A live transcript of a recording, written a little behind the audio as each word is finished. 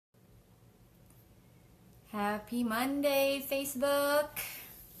Happy Monday, Facebook,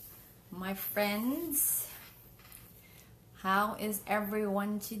 my friends. How is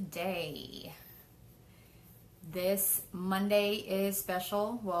everyone today? This Monday is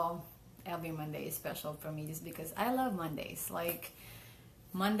special. Well, every Monday is special for me just because I love Mondays. Like,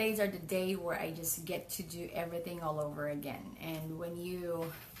 Mondays are the day where I just get to do everything all over again. And when you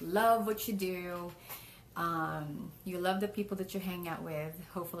love what you do, you love the people that you hang out with.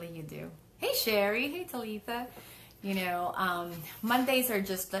 Hopefully you do. Hey Sherry, hey Talitha. Mondays are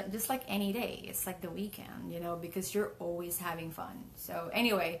just like any day. It's like the weekend, because you're always having fun. So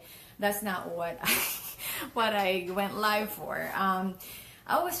anyway, that's not what I went live for. I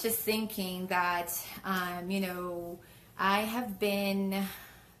was just thinking that I have been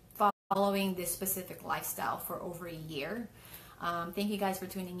following this specific lifestyle for over a year. Thank you guys for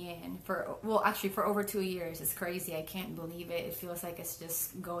tuning in for over 2 years. It's crazy. I can't believe it. It feels like it's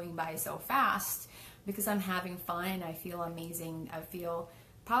just going by so fast because I'm having fun and I feel amazing. I feel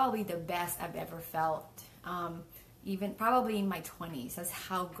probably the best I've ever felt. Even probably in my 20s. That's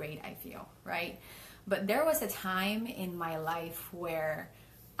how great I feel, right? But there was a time in my life where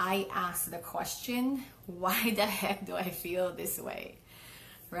I asked the question, why the heck do I feel this way?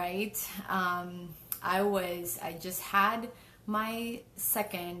 Right? I just had my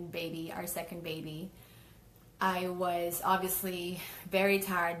our second baby. I was obviously very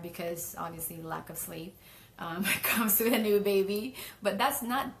tired because obviously lack of sleep comes with a new baby, but that's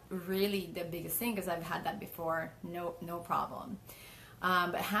not really the biggest thing because I've had that before, no problem.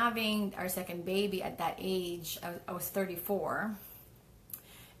 But having our second baby at that age, I was 34,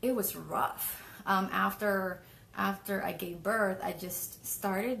 it was rough. After I gave birth, I just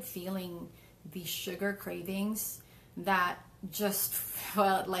started feeling these sugar cravings that just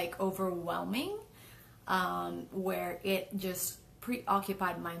felt like overwhelming, where it just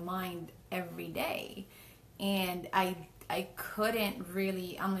preoccupied my mind every day, and I couldn't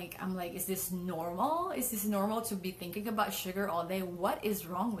really. I'm like, is this normal? Is this normal to be thinking about sugar all day? What is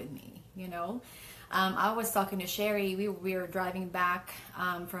wrong with me? I was talking to Sherry. We were driving back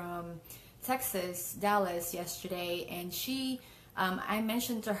from Texas, Dallas yesterday, and I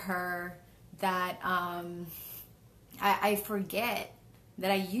mentioned to her that I forget that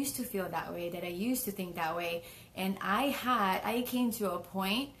I used to feel that way, that I used to think that way. And I came to a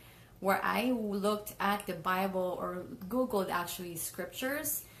point where I looked at the Bible or Googled actually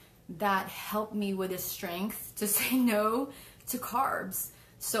scriptures that helped me with the strength to say no to carbs.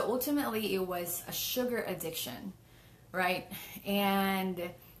 So ultimately it was a sugar addiction, right? And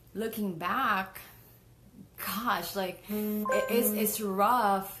looking back, gosh, like it's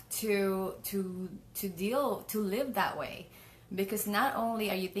rough to live that way, because not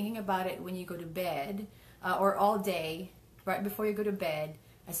only are you thinking about it when you go to bed or all day right before you go to bed.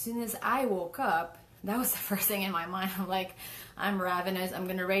 As soon as I woke up, that was the first thing in my mind. I'm like, I'm ravenous. I'm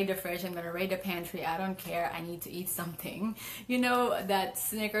gonna raid the fridge. I'm gonna raid the pantry. I don't care. I need to eat something. That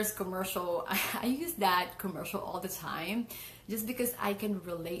Snickers commercial. I use that commercial all the time just because I can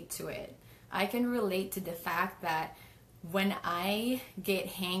relate to it. I can relate to the fact that when I get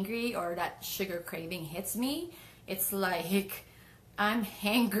hangry or that sugar craving hits me, it's like I'm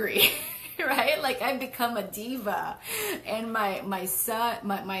hangry, right? Like I become a diva. And my son,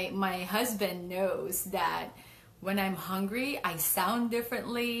 my husband knows that when I'm hungry, I sound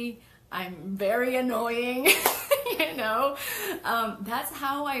differently. I'm very annoying, That's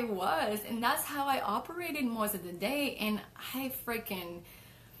how I was, and that's how I operated most of the day. And I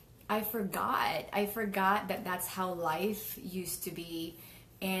forgot that that's how life used to be,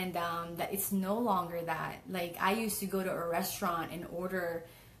 and that it's no longer that. Like, I used to go to a restaurant and order,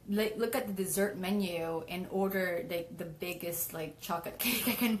 look at the dessert menu and order the biggest chocolate cake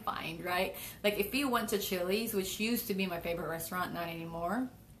I can find, right? Like, if we went to Chili's, which used to be my favorite restaurant, not anymore.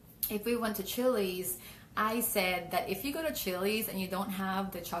 If we went to Chili's, I said that if you go to Chili's and you don't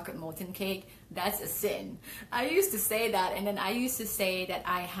have the chocolate molten cake, that's a sin. I used to say that, and then I used to say that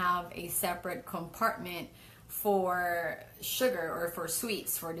I have a separate compartment for sugar or for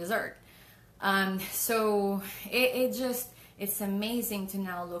sweets, for dessert. So it's amazing to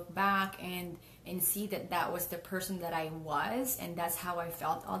now look back and see that was the person that I was, and that's how I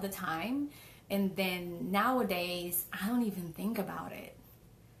felt all the time. And then nowadays, I don't even think about it.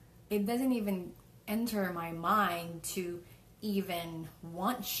 It doesn't even enter my mind to even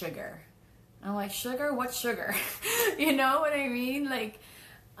want sugar. I'm like, sugar? What sugar? You know what I mean? Like,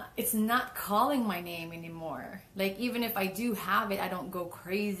 it's not calling my name anymore. Like, even if I do have it, I don't go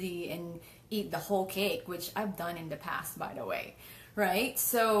crazy and eat the whole cake, which I've done in the past, by the way, right?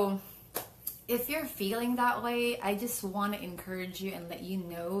 So if you're feeling that way, I just want to encourage you and let you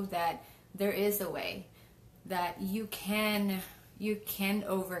know that there is a way. that you can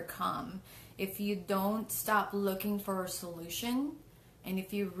overcome if you don't stop looking for a solution, and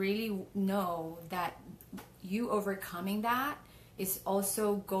if you really know that you overcoming that is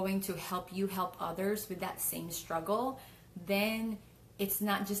also going to help you help others with that same struggle, then it's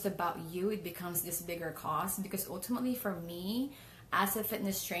not just about you, it becomes this bigger cause. Because ultimately for me, as a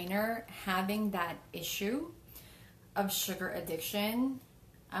fitness trainer, having that issue of sugar addiction,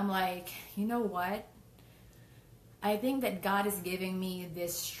 I'm like, you know what? I think that God is giving me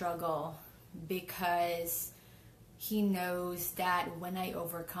this struggle because He knows that when I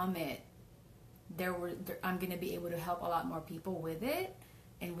overcome it, I'm going to be able to help a lot more people with it.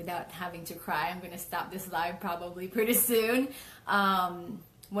 And without having to cry, I'm going to stop this live probably pretty soon.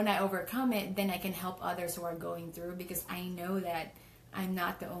 When I overcome it, then I can help others who are going through, because I know that I'm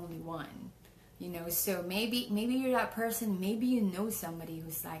not the only one. You know, so maybe you're that person. Maybe you know somebody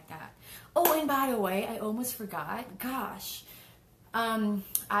who's like that. Oh, and by the way, I almost forgot. Gosh.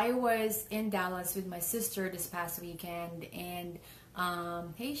 I was in Dallas with my sister this past weekend, and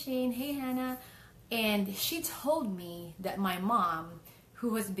hey Shane, hey Hannah, and she told me that my mom,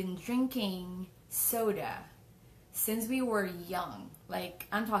 who has been drinking soda since we were young, like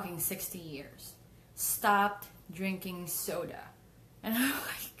I'm talking 60 years, stopped drinking soda. And I'm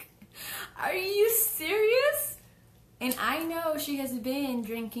like, are you serious? And I know she has been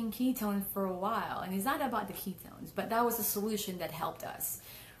drinking ketones for a while, and it's not about the ketones, but that was a solution that helped us,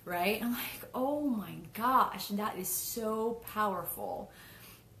 right? I'm like, oh my gosh, that is so powerful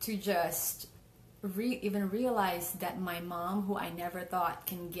to just even realize that my mom, who I never thought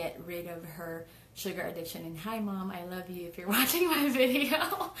can get rid of her sugar addiction, and hi Mom, I love you if you're watching my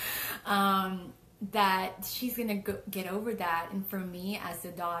video, that she's gonna get over that. And for me as the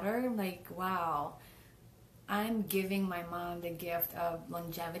daughter, I'm like, wow, I'm giving my mom the gift of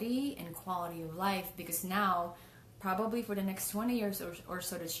longevity and quality of life, because now, probably for the next 20 years or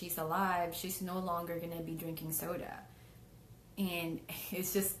so that she's alive, she's no longer going to be drinking soda. And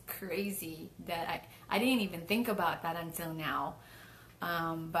it's just crazy that I didn't even think about that until now.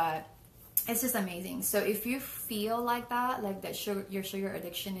 But it's just amazing. So if you feel like that your sugar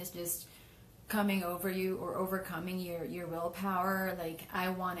addiction is just coming over you or overcoming your willpower, like, I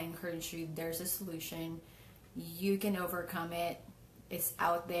want to encourage you, there's a solution. You can overcome it. It's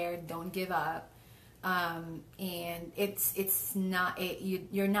out there. Don't give up. And it's not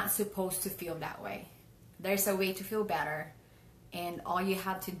you're not supposed to feel that way. There's a way to feel better, and all you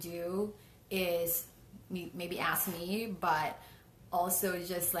have to do is maybe ask me, but also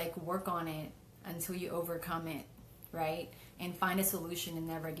just like work on it until you overcome it, right? And find a solution and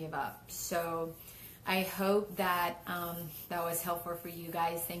never give up. So I hope that that was helpful for you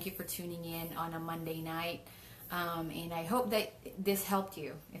guys. Thank you for tuning in on a Monday night. And I hope that this helped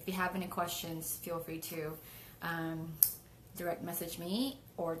you. If you have any questions, feel free to direct message me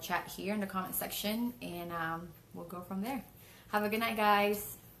or chat here in the comment section, and we'll go from there. Have a good night,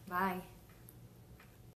 guys. Bye.